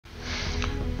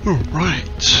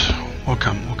Alright,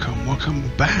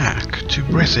 welcome back to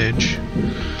Breathedge.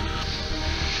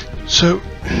 So,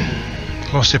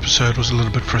 last episode was a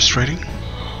little bit frustrating,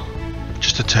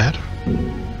 just a tad.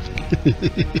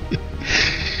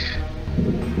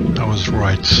 I was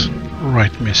right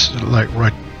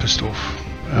pissed off.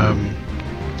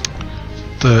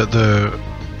 The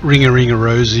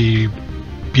ring-a-rosy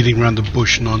beating around the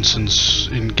bush nonsense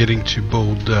in getting to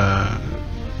build a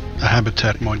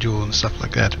habitat module and stuff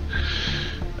like that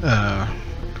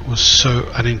was so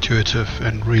unintuitive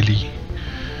and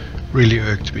really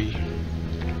irked me.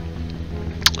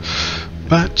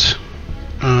 But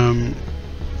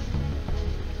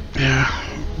yeah,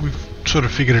 we've sort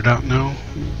of figured it out now,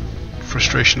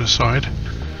 frustration aside.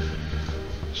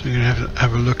 So I'm going to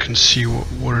have a look and see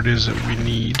what it is that we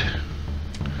need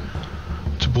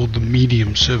to build the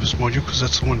medium service module, because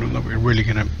that's the one that we're really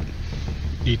going to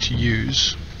need to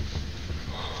use.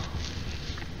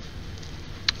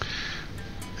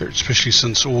 Especially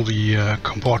since all the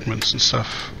compartments and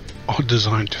stuff are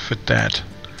designed to fit that.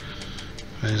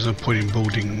 There's no point in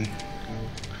building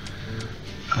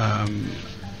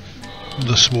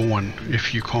the small one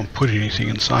if you can't put anything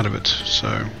inside of it.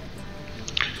 So,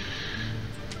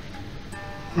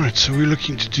 right, so we're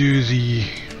looking to do the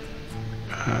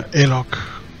airlock,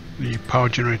 the power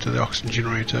generator, the oxygen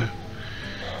generator,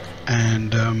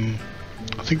 and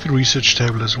I think the research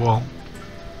table as well.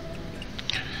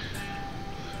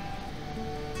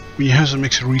 When you have some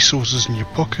extra resources in your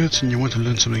pockets and you want to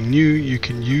learn something new, you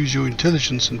can use your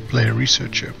intelligence and play a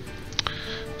researcher.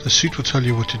 The suit will tell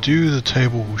you what to do, the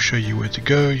table will show you where to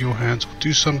go, your hands will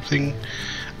do something,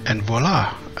 and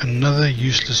voila, another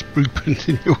useless blueprint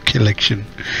in your collection.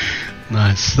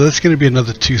 Nice. So that's going to be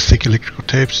another 2 thick electrical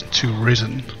tapes and 2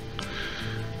 resin.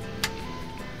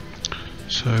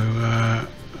 So I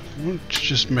want to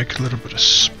just make a little bit of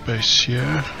space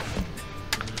here.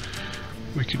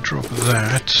 We can drop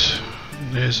that.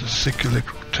 There's a thick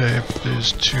electrical tape,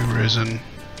 there's 2 resin.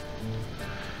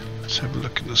 Let's have a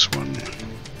look at this one.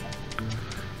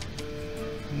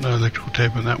 No electrical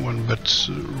tape on that one, but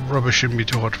rubber shouldn't be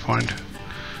too hard to find.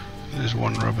 There's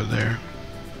 1 rubber there.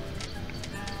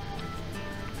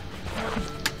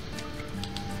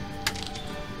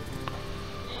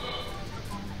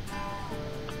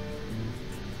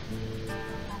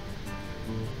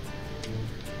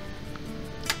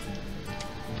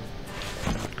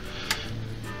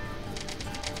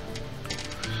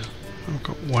 I've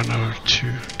got 1 out of 2.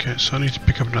 Okay, so I need to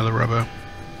pick up another rubber.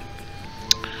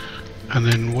 And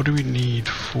then what do we need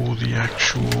for the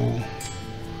actual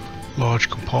large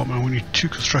compartment? We need 2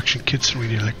 construction kits and we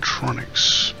need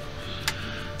electronics.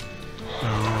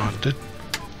 I did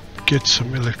get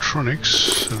some electronics,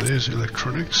 so there's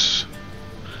electronics.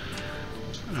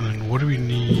 And then what do we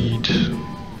need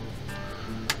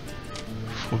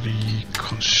for the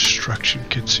construction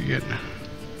kits again?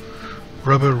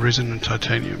 Rubber, resin and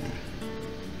titanium.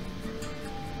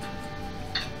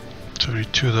 So we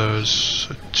need 2 of those,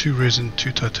 so 2 resin,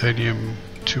 2 titanium,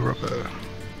 2 rubber.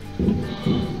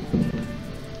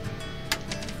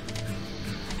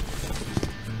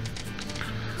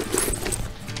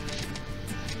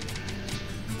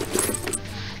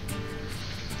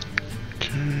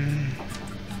 Okay.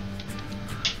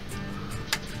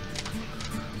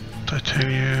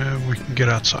 Titanium, we can get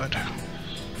outside.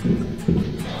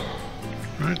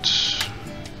 Right.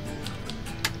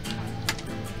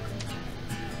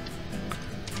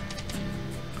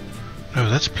 No,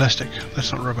 that's plastic.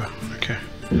 That's not rubber. Okay.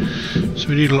 So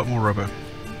we need a lot more rubber.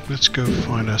 Let's go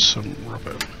find us some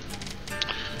rubber.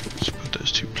 Let's put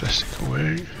those 2 plastic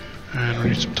away. And we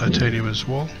need some titanium as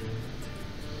well.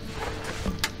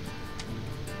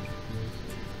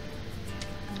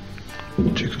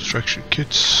 Two construction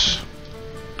kits.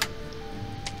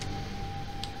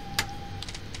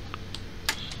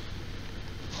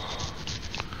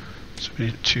 So we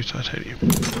need 2 titanium.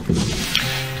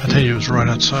 Titanium is right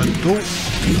outside the door.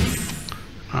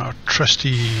 Our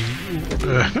trusty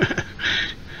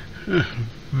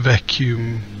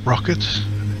vacuum rocket.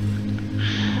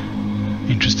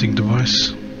 Interesting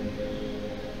device.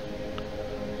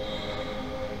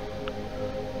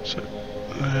 So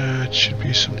it should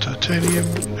be some titanium.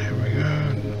 There we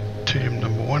go. Titanium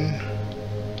number 1.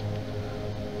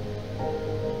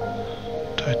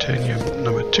 Titanium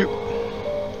number 2.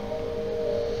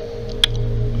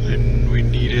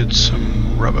 Needed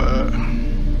some rubber.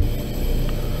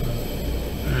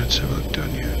 Let's have a look down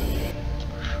here.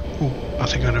 Oh, I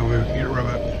think I know where we can get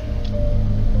rubber.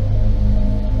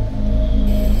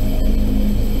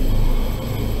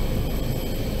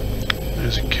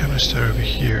 There's a canister over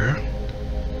here.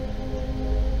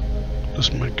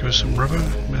 This might give us some rubber.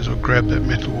 May as well grab that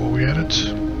metal while we're at it.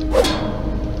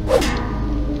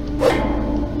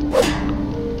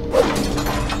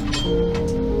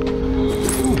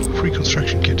 Ooh, free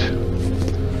construction kit. A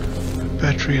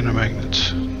battery and a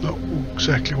magnet. Not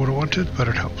exactly what I wanted, but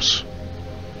it helps.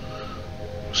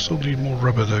 Still need more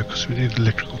rubber though, because we need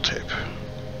electrical tape.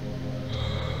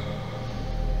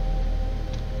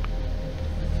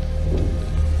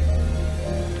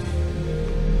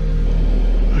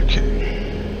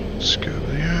 Okay, let's go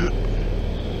over there.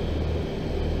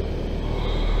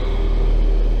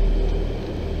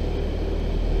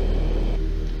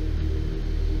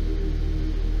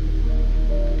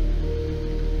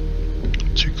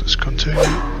 Check this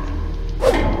container.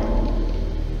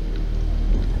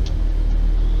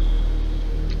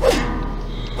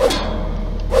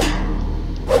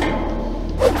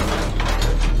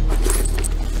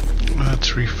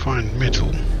 Refined metal.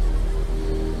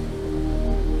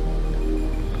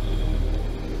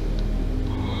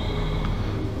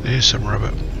 There's some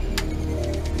rubber.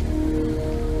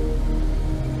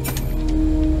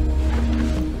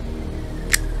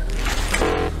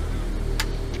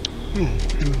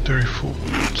 Inventory full.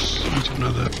 Let's eat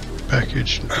another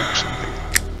package and cook something.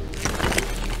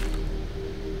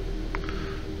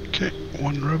 Okay,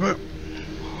 one rubber.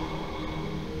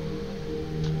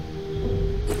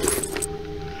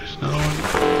 Another one,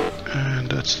 and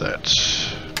that's that.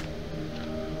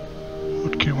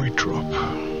 What can we drop?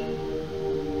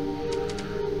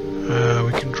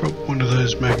 We can drop one of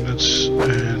those magnets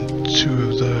and two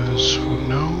of those for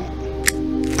now.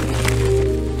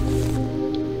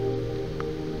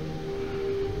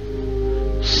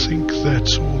 I think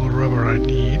that's all the rubber I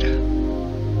need.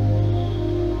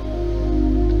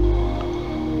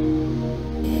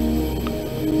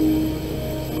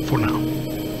 For now.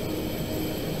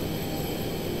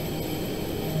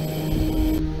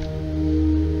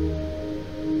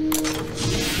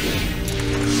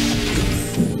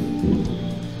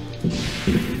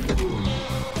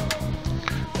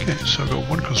 So I've got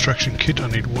one construction kit, I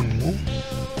need one more.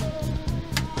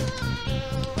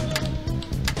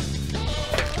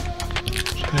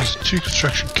 So there's two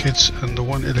construction kits and the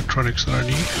one electronics that I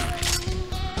need.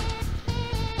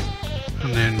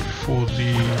 And then for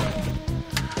the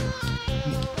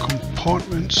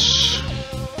compartments,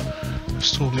 I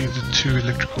still need the two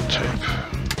electrical tape.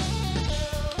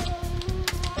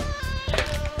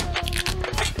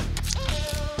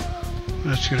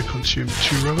 That's going to consume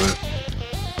two rubber.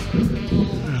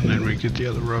 And then we get the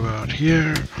other rubber out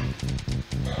here.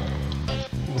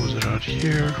 What was it out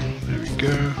here? There we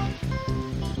go.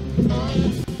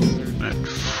 That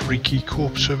freaky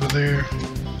corpse over there.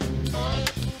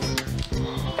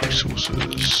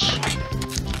 Resources.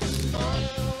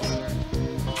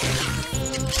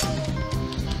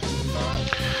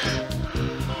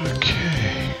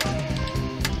 Okay.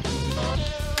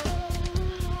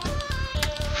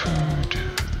 Food.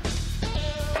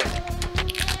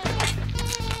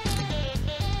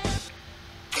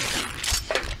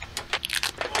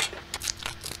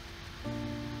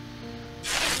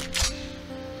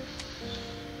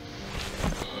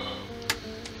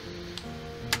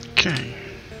 Okay,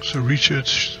 so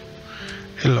research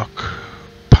airlock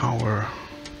power.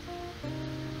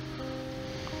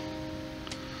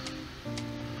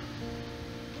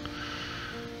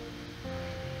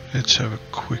 Let's have a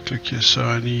quick look here. So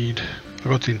I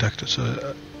got the inductor.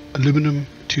 So aluminum,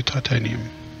 2 titanium,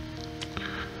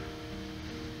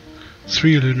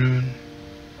 3 aluminum,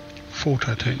 4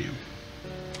 titanium,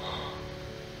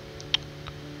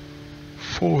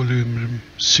 4 aluminum,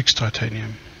 6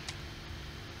 titanium,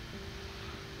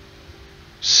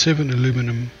 7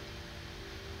 aluminum,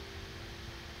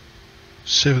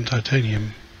 7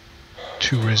 titanium,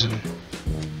 2 resin.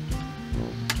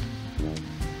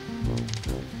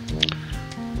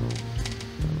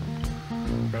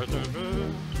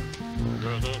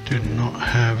 Do not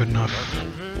have enough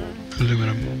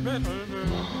aluminum.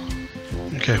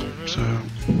 Okay, so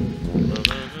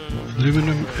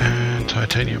aluminum and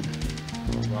titanium.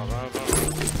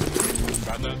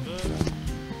 Don't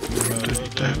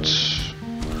need that.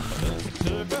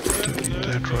 Don't need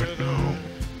that right now.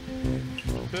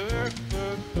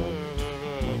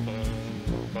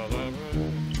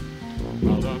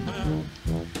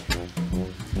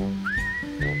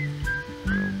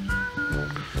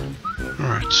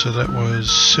 Alright, so that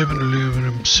was 7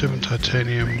 aluminum, 7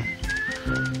 titanium,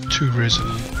 2 resin.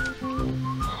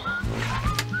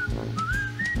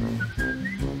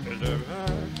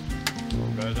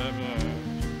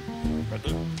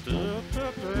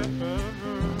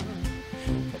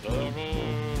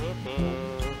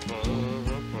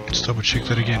 Let's double check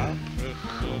that again.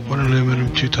 1 aluminum,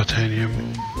 2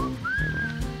 titanium,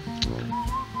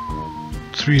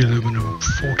 3 aluminum,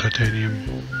 4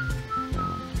 titanium,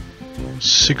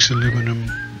 6 aluminum,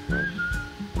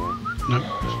 no,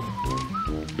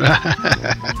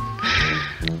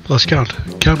 lost count,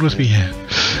 count with me here.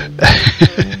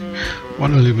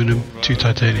 1 aluminum, 2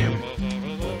 titanium,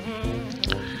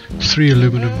 3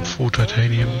 aluminum, 4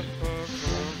 titanium,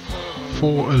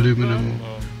 4 aluminum,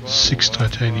 6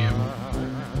 titanium,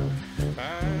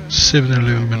 7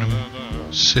 aluminum,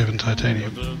 7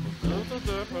 titanium.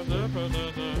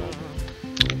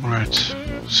 Alright,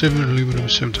 7 aluminum,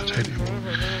 7 titanium.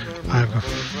 I've got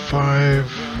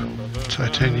 5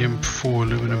 titanium, 4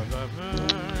 aluminum.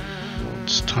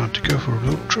 It's time to go for a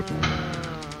little trip.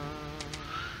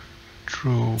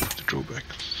 Put the drawback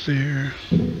there.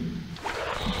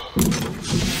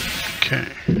 Okay.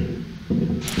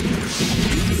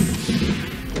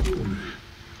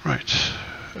 Right.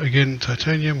 Again,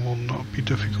 titanium will not be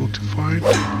difficult to find.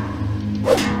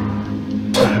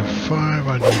 I have 5,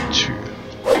 I need 2.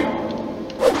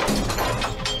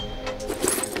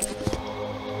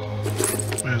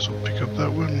 May as well pick up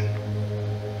that one.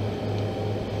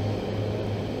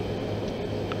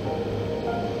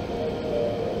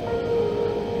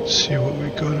 Let's see what we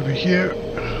got over here.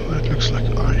 That looks like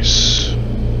ice.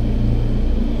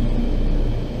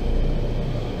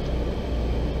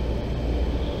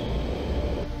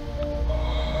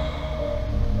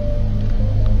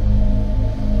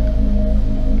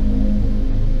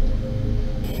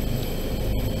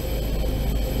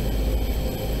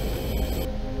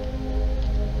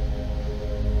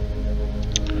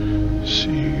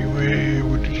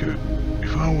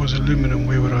 Aluminum,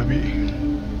 where would I be?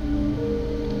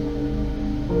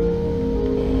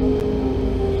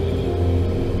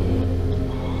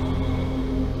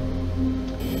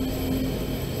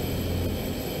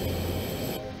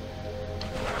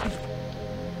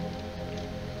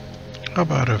 How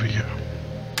about over here?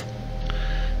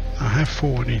 I have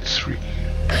 4, I need 3.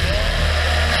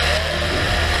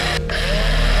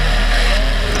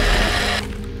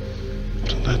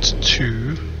 So that's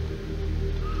 2.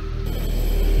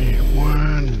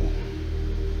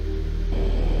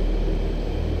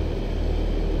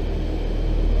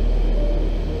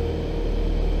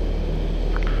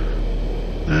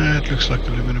 That looks like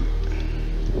aluminum.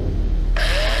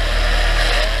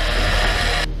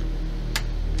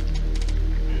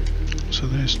 So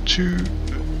there's 2.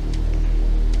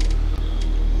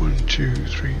 1, 2,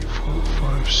 3, 4,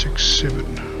 5, 6,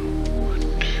 7. 1, 2,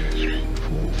 3,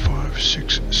 4, 5,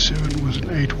 6, 7 with an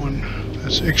 8 one.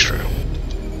 That's extra.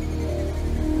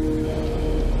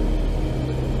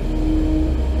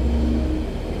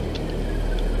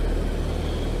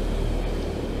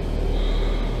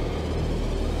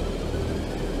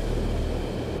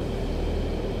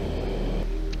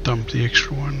 Dump the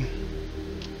extra one.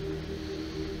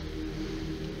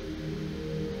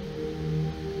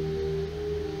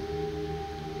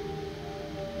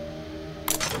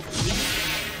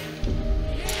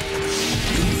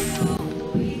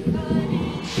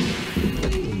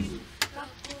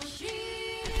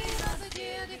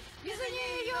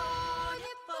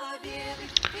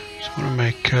 So I want to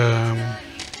make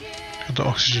the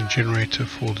oxygen generator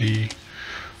for the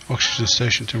oxygen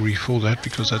station to refill that,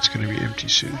 because that's going to be empty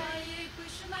soon.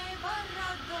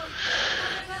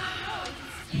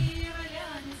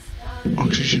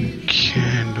 Oxygen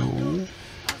candle.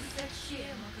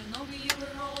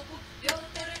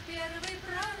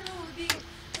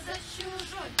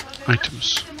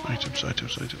 Items.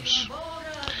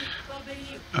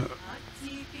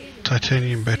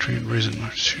 Titanium battery and resin. I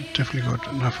should definitely got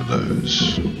enough of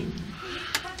those.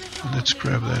 Let's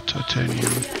grab that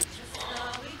titanium,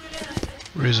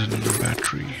 resin and a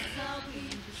battery.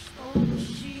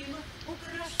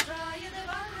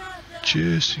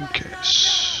 Just in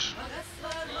case.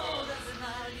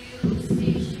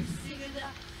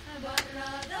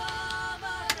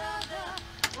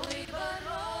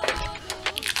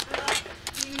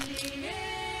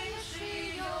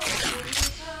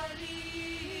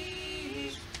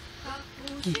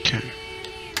 Okay.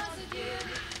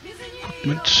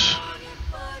 Equipment.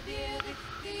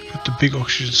 Got the big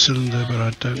oxygen cylinder, but I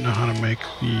don't know how to make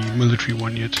the military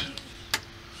one yet.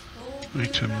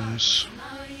 Items.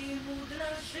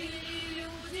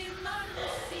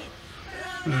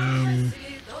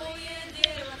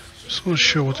 Just not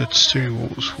sure what that steering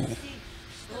wheel was for.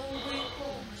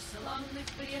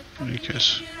 In any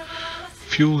case,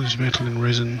 fuel is metal and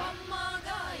resin.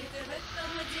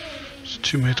 It's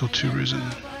 2 metal, 2 resin.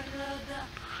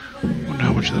 Wonder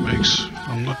how much that makes.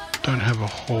 Don't have a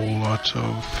whole lot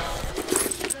of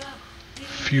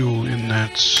fuel in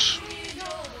that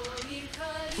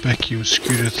vacuum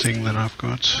scooter thing that I've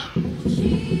got.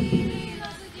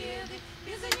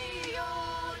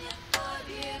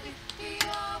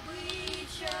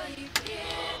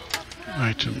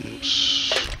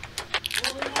 Items.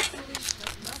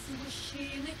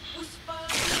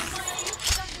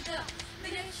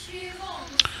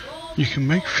 You can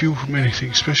make fuel from anything,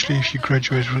 especially if you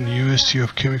graduated from the University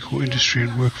of Chemical Industry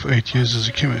and worked for 8 years as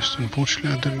a chemist.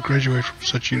 Unfortunately, I didn't graduate from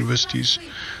such universities.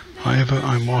 However,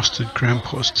 I mastered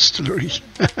Grandpa's distillery.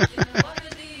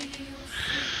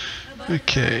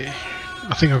 Okay,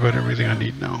 I think I've got everything I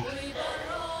need now.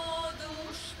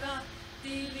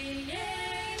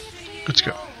 Let's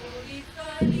go.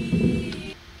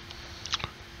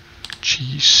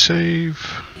 G save.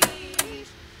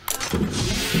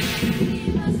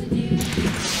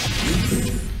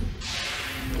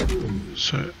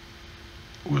 So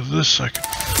with this I can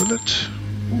fill it.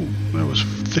 Ooh, that was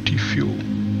 30 fuel.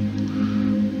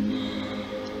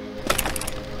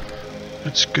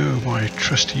 Let's go, my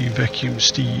trusty vacuum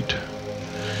steed.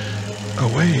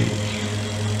 Away.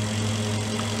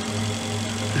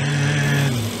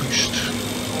 And boost.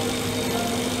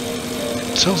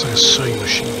 It sounds like a sewing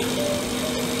machine.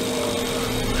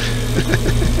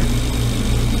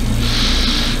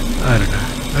 I don't know.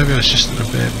 Maybe I was just in a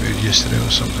bad mood yesterday or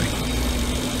something.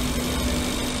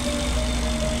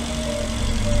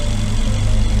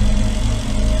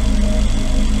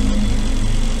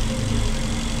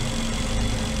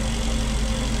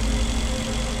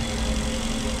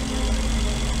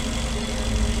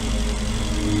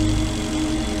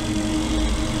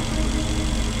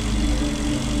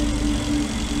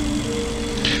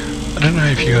 I don't know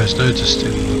if you guys noticed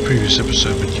in the previous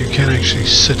episode, but you can actually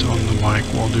sit on the mic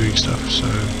while doing stuff, so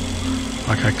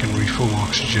like I can refill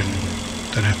oxygen,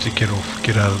 don't have to get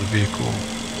out of the vehicle,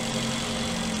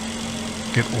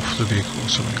 get off the vehicle or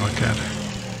something like that.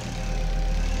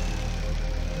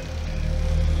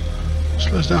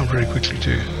 Slows down very quickly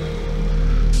too.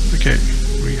 Okay,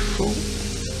 refill.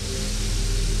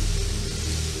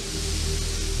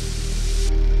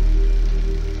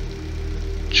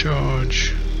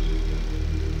 Charge.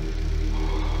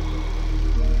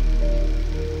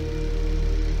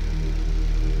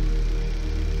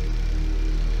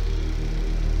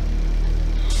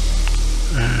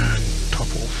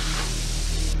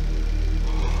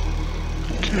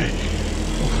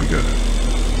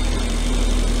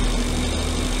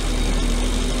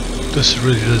 This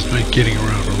really does make getting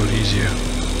around a lot easier.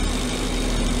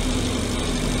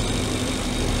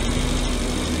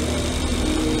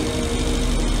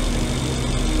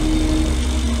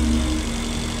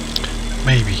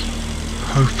 Maybe,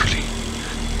 hopefully,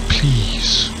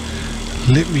 please,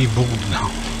 let me board now.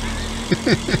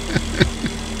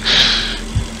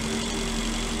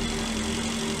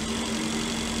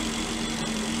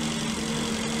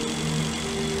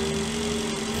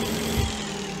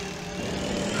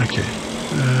 Okay,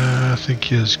 I think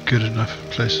here's good enough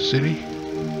place as any.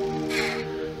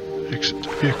 Exit the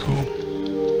vehicle.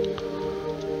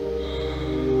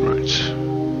 Right.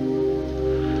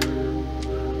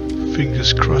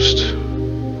 Fingers crossed.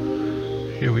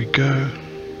 Here we go.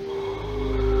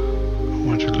 I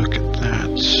want to look at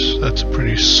that. That's a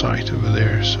pretty sight over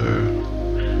there, so...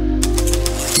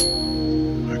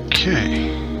 Okay.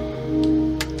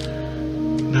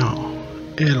 Now,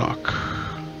 airlock.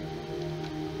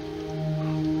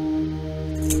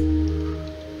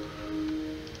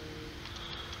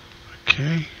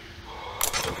 Okay.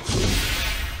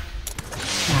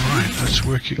 Alright, that's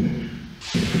working.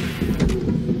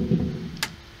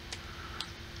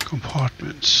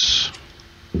 Compartments.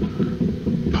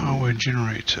 Power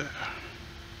generator.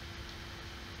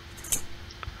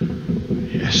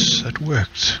 Yes, that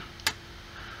worked.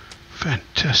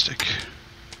 Fantastic.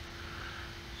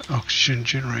 Oxygen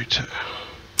generator.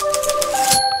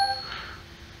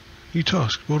 New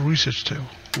task, world research table.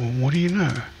 Well, what do you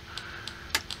know?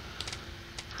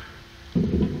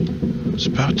 It's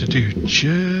about to do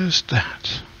just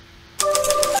that.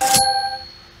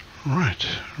 Right,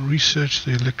 research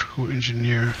the electrical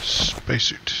engineer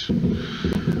spacesuit.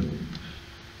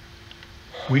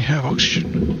 We have oxygen.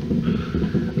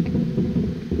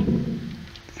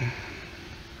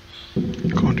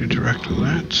 Can't interact with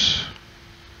that.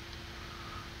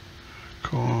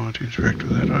 Can't interact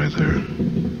with that either.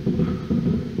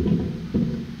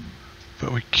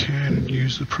 But we can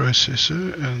use the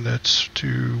processor, and that's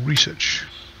to research.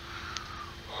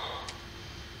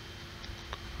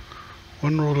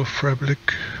 One roll of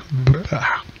fabric,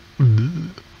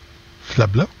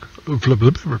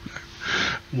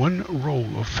 one roll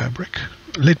of fabric,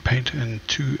 lead paint, and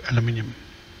 2 aluminium.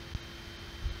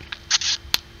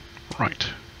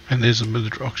 Right, And there's the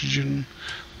military oxygen,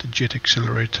 the jet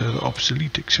accelerator, the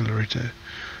obsolete accelerator,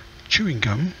 chewing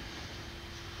gum,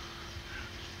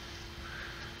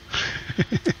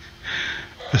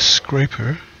 a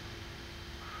scraper,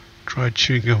 try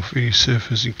chewing gum off any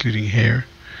surface including hair.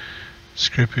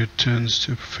 Scraper turns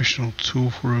to a professional tool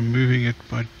for removing it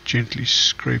by gently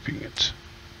scraping it.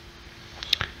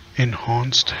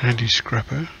 Enhanced handy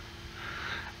scraper,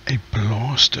 a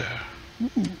blaster,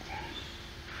 ooh.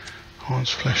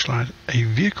 Enhanced flashlight, a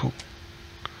vehicle,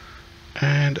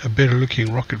 and a better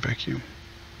looking rocket vacuum,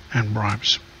 and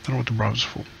bribes. I don't know what the bribes are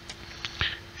for.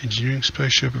 Engineering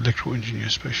spaceship, electrical engineer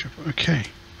spaceship. Okay.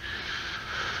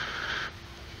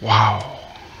 Wow.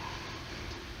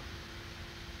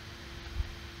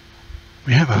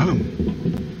 We have a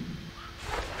home.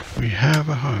 We have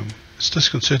a home. It's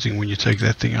disconcerting when you take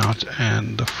that thing out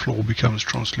and the floor becomes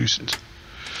translucent.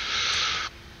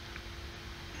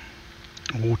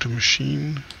 A water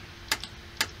machine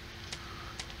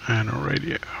and a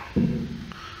radio.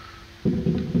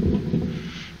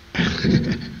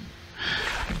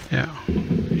 Yeah,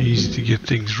 easy to get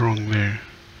things wrong there.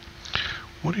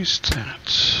 What is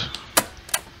that?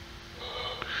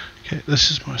 Okay, this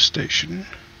is my station.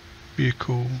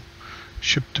 Vehicle,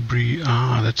 ship debris.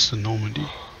 Ah, that's the Normandy.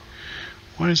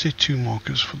 Why is there two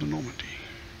markers for the Normandy?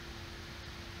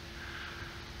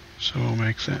 So I'll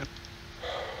make that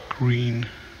green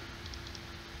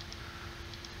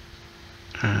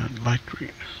and light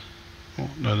green.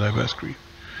 Oh no, they're both green.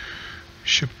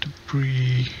 Ship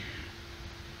debris,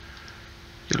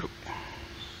 yellow.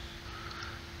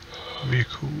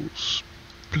 Vehicles,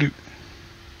 blue.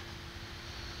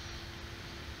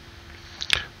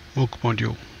 Milk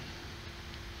module.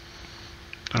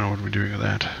 Don't know what we're doing with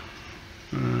that.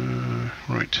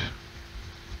 Right.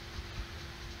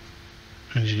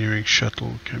 Engineering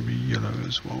shuttle can be yellow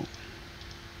as well.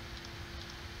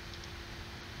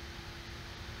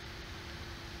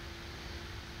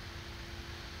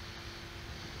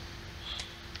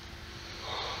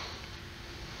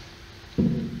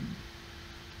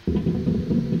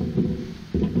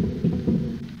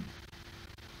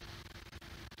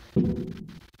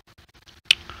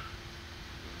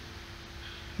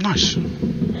 Nice.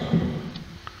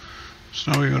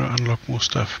 So now we've got to unlock more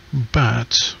stuff,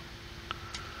 but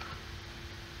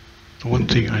the one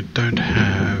thing I don't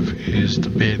have is the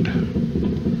bed.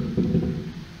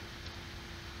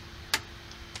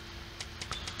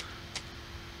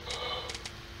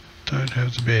 Don't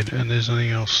have the bed, and there's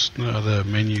nothing else, no other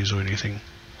menus or anything.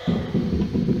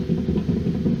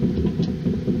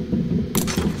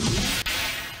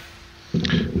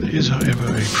 There is,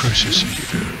 however, a processor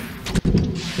here.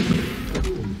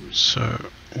 So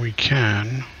we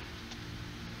can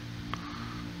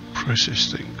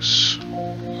process things.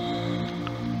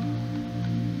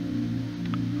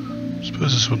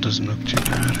 Suppose this one doesn't look too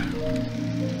bad.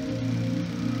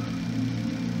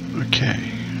 Okay.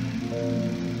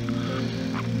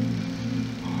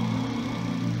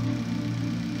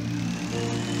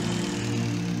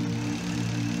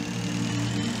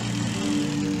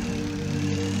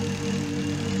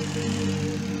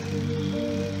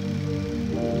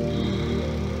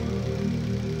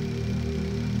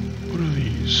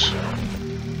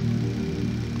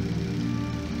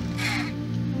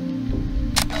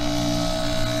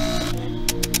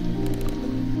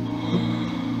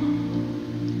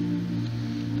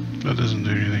 That doesn't do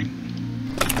anything.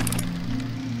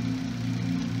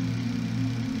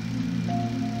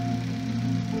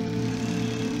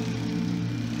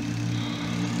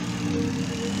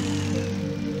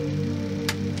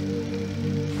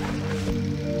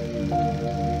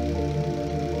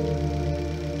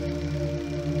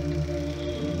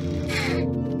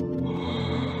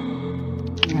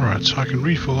 Alright, so I can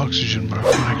refill oxygen, but I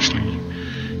can't actually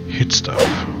hit stuff.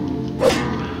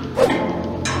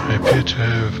 I appear to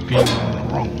have been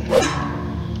wrong.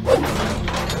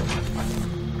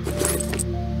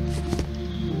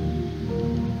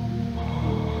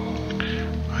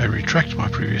 I retract my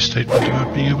previous statement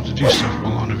about being able to do stuff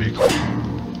while on a vehicle.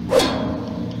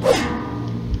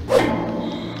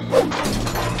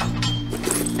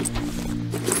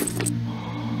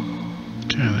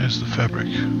 Okay, there's the fabric.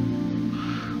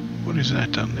 What is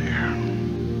that down there?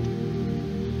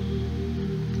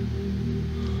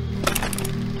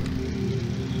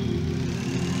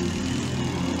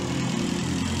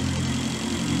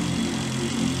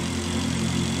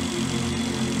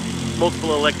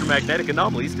 Multiple electromagnetic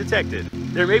anomalies detected.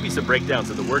 There may be some breakdowns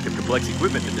in the work of complex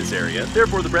equipment in this area,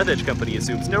 therefore the Breathedge company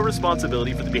assumes no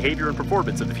responsibility for the behavior and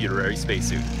performance of the funerary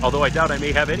spacesuit, although I doubt I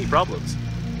may have any problems.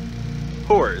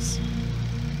 Horse.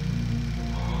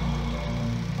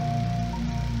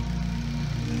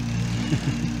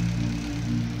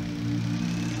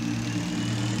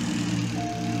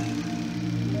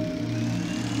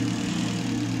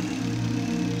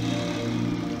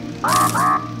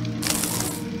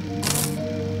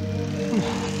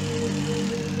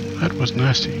 That was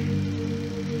nasty.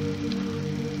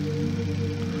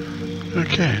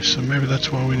 Okay, so maybe that's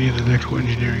why we need an electrical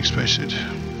engineering spacesuit.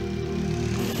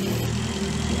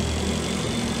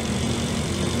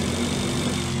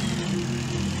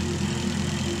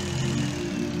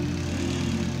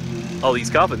 All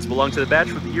these coffins belong to the batch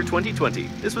from the year 2020.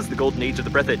 This was the golden age of the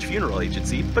Breathedge Funeral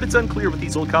Agency, but it's unclear what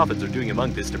these old coffins are doing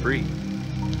among this debris.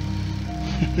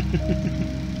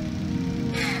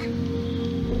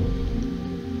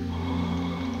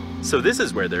 So this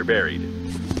is where they're buried.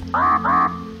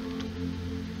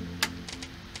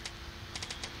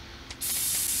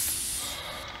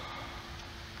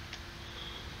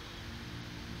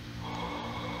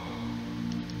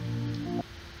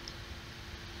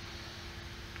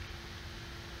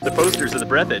 The posters of the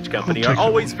Breathedge company are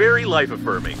always very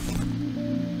life-affirming.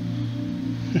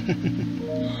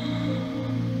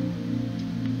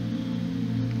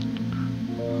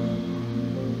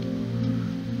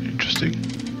 Interesting.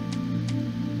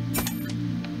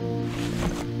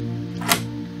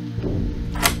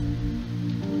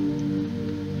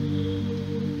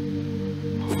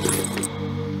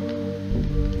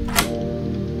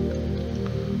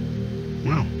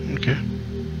 Wow, okay.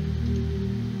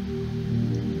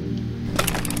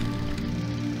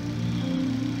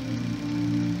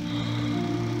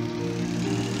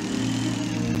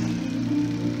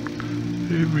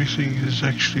 Everything is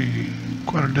actually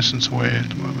quite a distance away at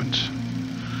the moment.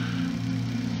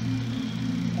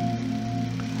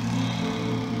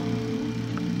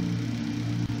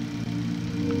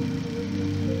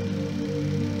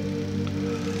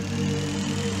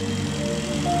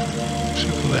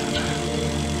 Except for that.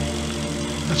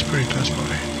 That's pretty close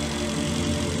by.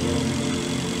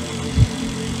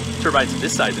 Turbines of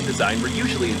this size and design were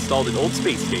usually installed in old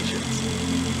space stations.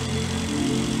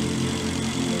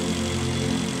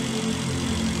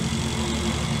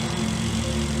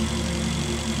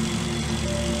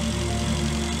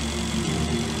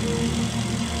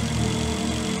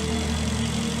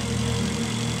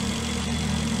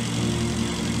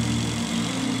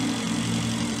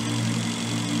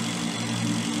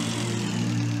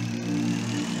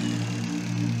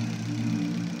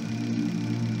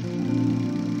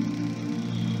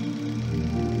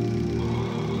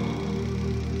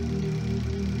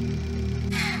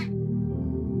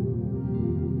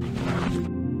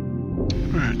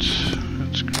 Right,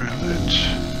 let's grab it.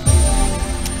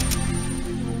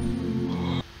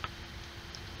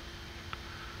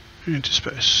 Into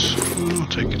space. I'll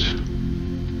take it.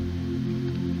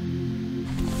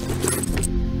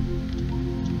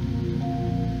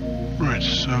 Right,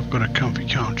 so I've got a comfy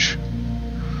couch.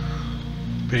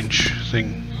 Bench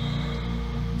thing.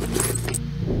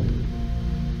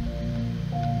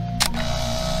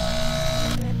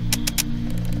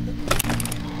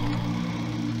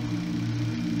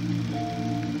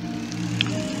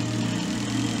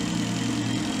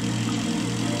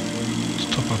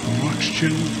 Top up on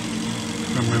oxygen.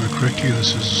 If I remember correctly,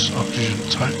 this is oxygen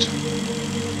tight.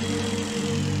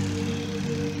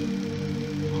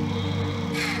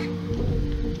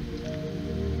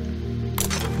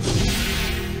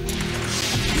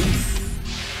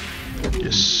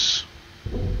 Yes.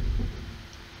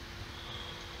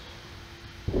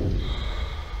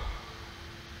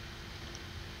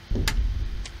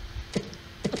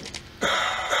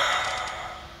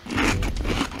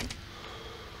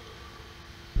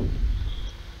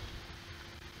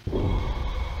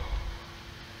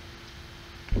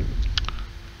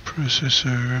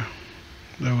 Processor,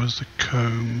 that was the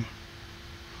comb.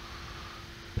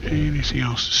 Anything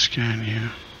else to scan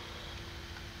here?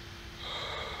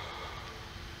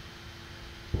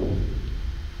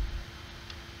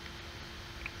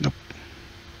 Nope.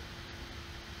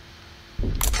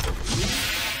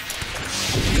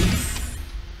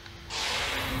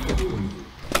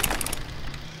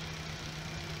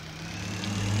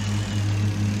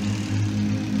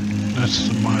 That's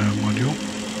the Maya module.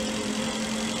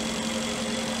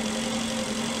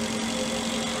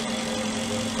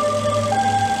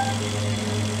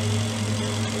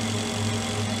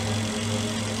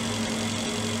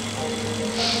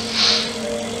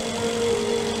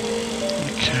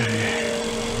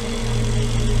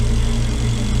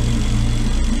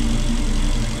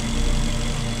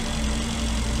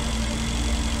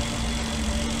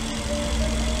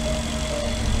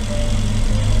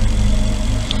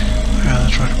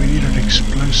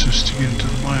 Explosives to get into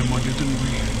the Maya module, didn't we?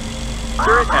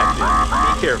 Turret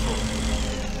active. Be careful.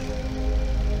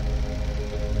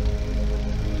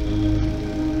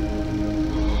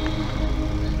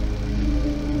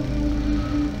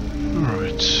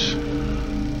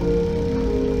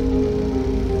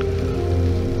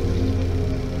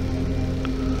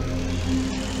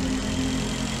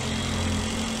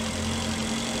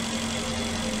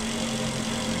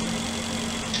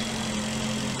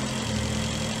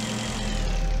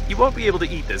 won't be able to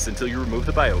eat this until you remove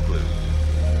the bioglue.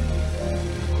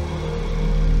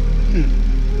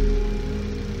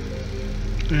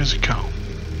 There's a cow.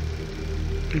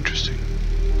 Interesting.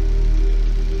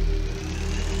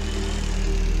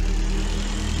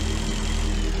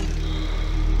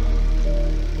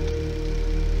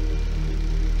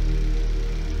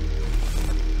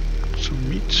 Some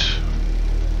meat.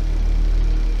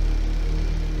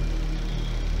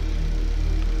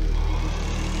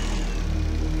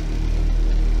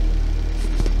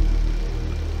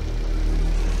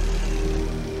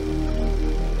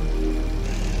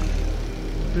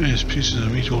 There's pieces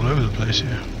of meat all over the place here.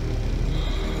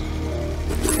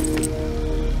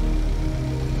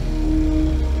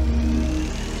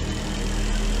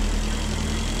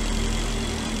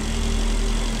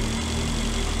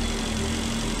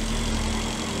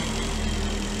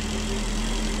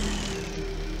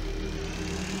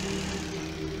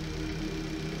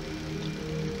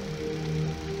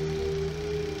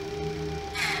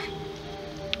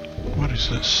 What is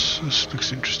this? This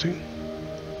looks interesting.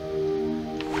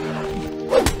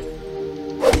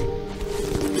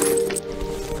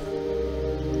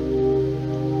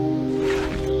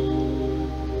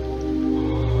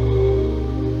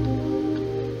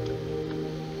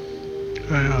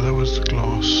 Oh yeah, that was the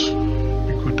glass.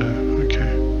 Recorder,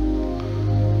 okay.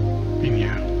 In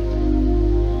here.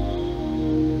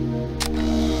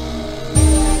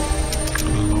 A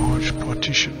large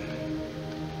partition.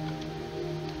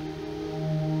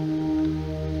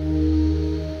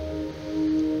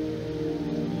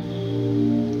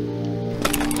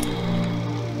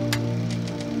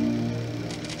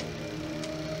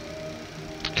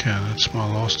 Okay, that's my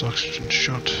last oxygen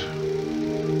shot.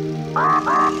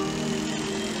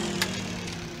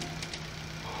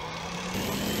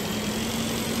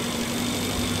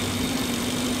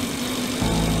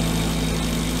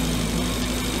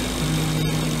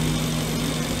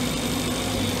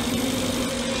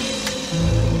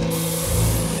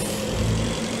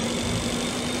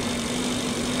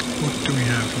 What do we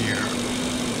have here?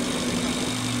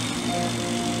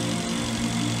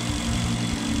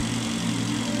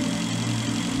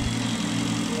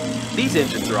 These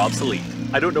engines are obsolete.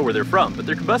 I don't know where they're from, but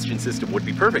their combustion system would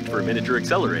be perfect for a miniature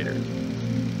accelerator.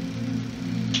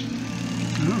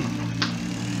 Oh.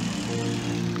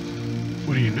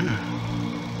 What do you know?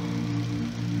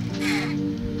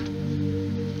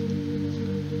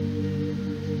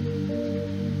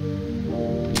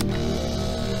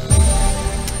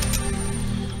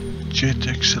 Jet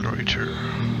accelerator.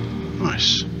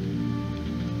 Nice.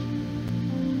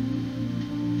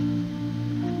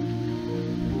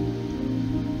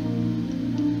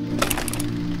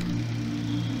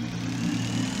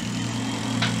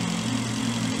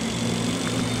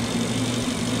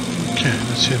 Okay,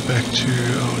 let's head back to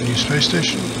our new space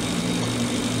station.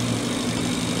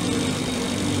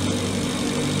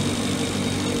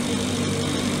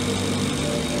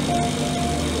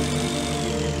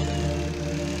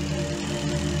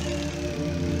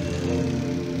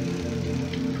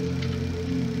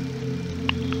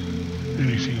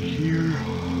 Anything here?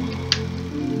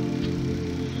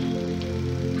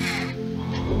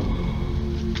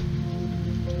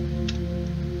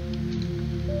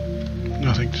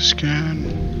 Nothing to scan.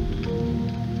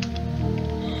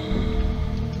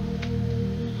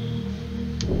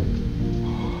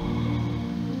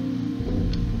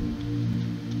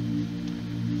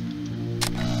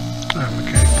 Oh,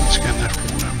 okay, let's scan that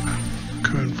floor lamp.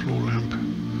 Cone floor lamp.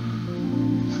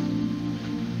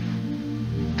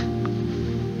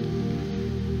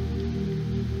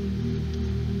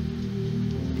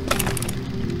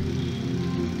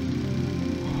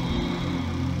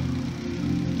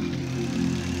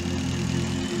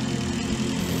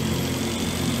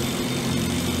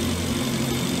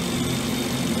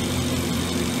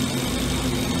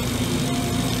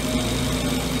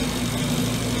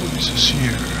 What is this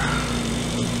here?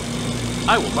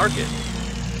 I will mark it.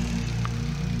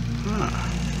 Ah,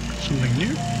 something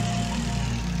new?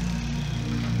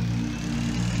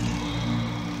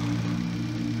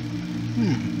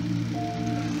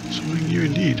 Something new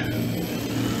indeed.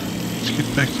 Let's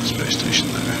get back to the space station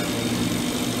there.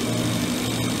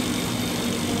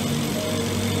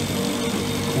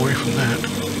 Away from that.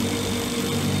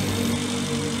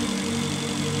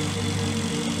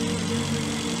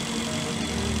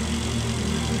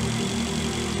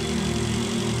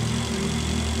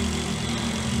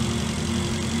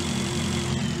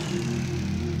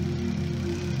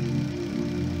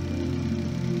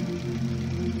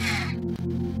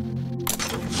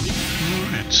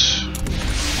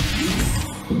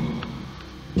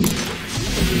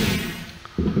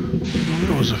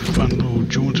 That was a fun little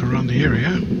jaunt around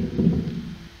area.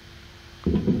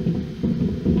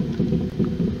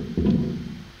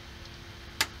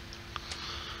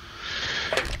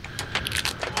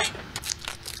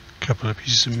 Couple of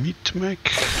pieces of meat to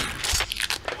make.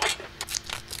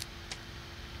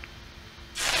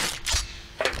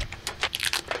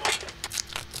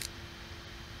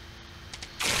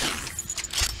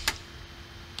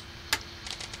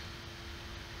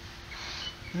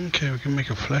 Okay, we can make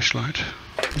a flashlight.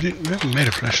 We haven't made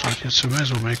a flashlight yet, so we might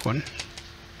as well make one.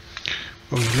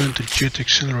 But we've learned the jet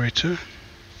accelerator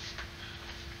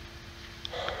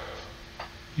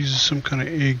uses some kind of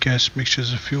air gas mixture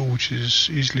as a fuel, which is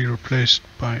easily replaced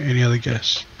by any other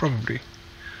gas, probably.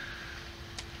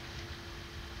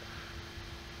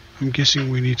 I'm guessing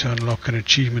we need to unlock an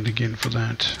achievement again for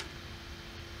that.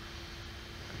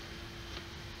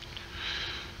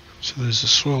 So there's the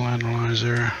soil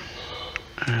analyzer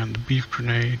and the beef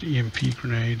grenade, EMP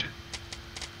grenade.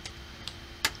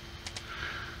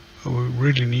 What we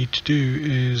really need to do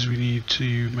is we need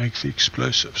to make the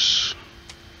explosives.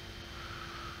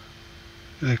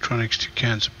 Electronics, 2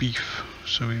 cans of beef.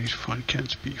 So we need to find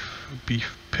cans of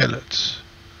beef pellets.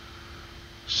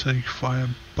 Certified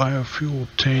biofuel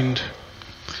obtained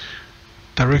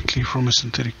directly from a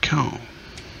synthetic cow.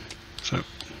 So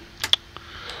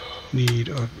need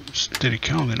a synthetic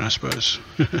cow then, I suppose.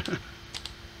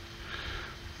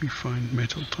 We find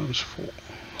metal ×4.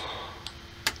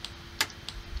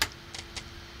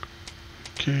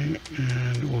 Okay,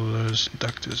 and all of those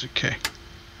inductors. Okay.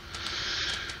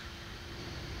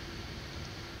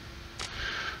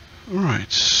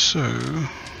 Alright, so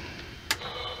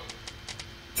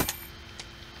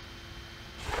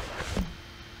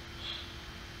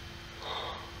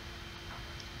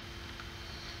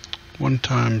one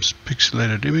times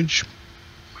pixelated image.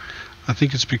 I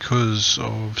think it's because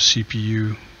of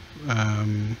CPU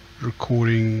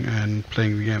recording and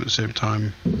playing the game at the same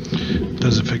time. It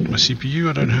does affect my CPU.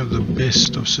 I don't have the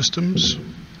best of systems,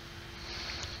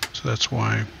 so that's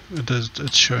why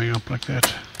it's showing up like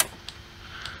that.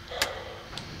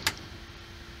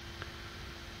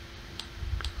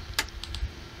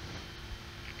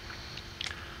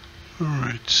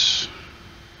 Alright,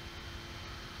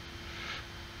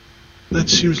 that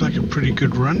seems like a pretty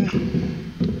good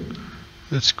run.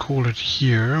 Let's call it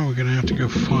here. We're going to have to go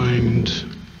find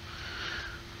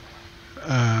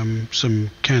some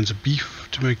cans of beef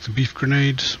to make the beef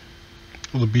grenades,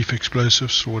 or the beef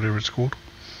explosives, or whatever it's called.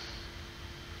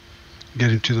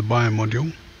 Get into the bio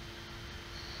module,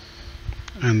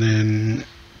 and then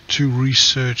to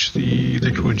research the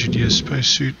electrical engineer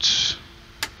spacesuits.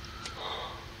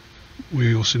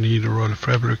 We also need a roll of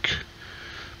fabric,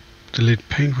 the lead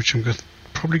paint, which I'm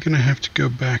probably going to have to go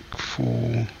back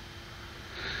for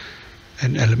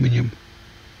an aluminium.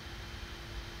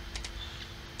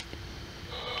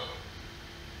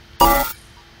 Oh,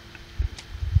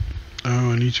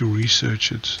 I need to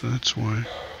research it, so that's why.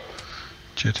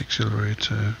 Jet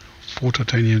accelerator, 4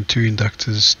 titanium, 2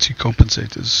 inductors, 2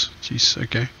 compensators. Jeez,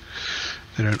 okay.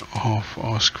 They don't half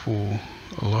ask for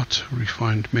a lot.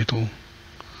 Refined metal.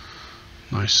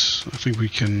 Nice. I think we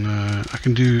can. I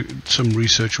can do some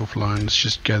research offline. It's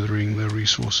just gathering the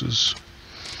resources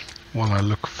while I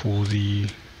look for the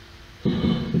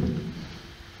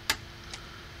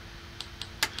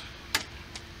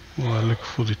Well, I look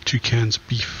for the 2 cans of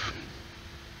beef.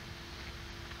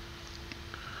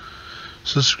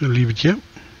 So that's going to leave it here.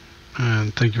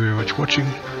 And thank you very much for watching.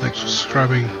 Thanks for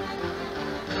subscribing.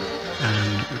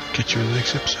 And catch you in the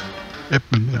next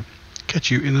episode. Catch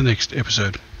you in the next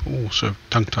episode. Oh, so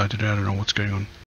tongue-tied today. I don't know what's going on.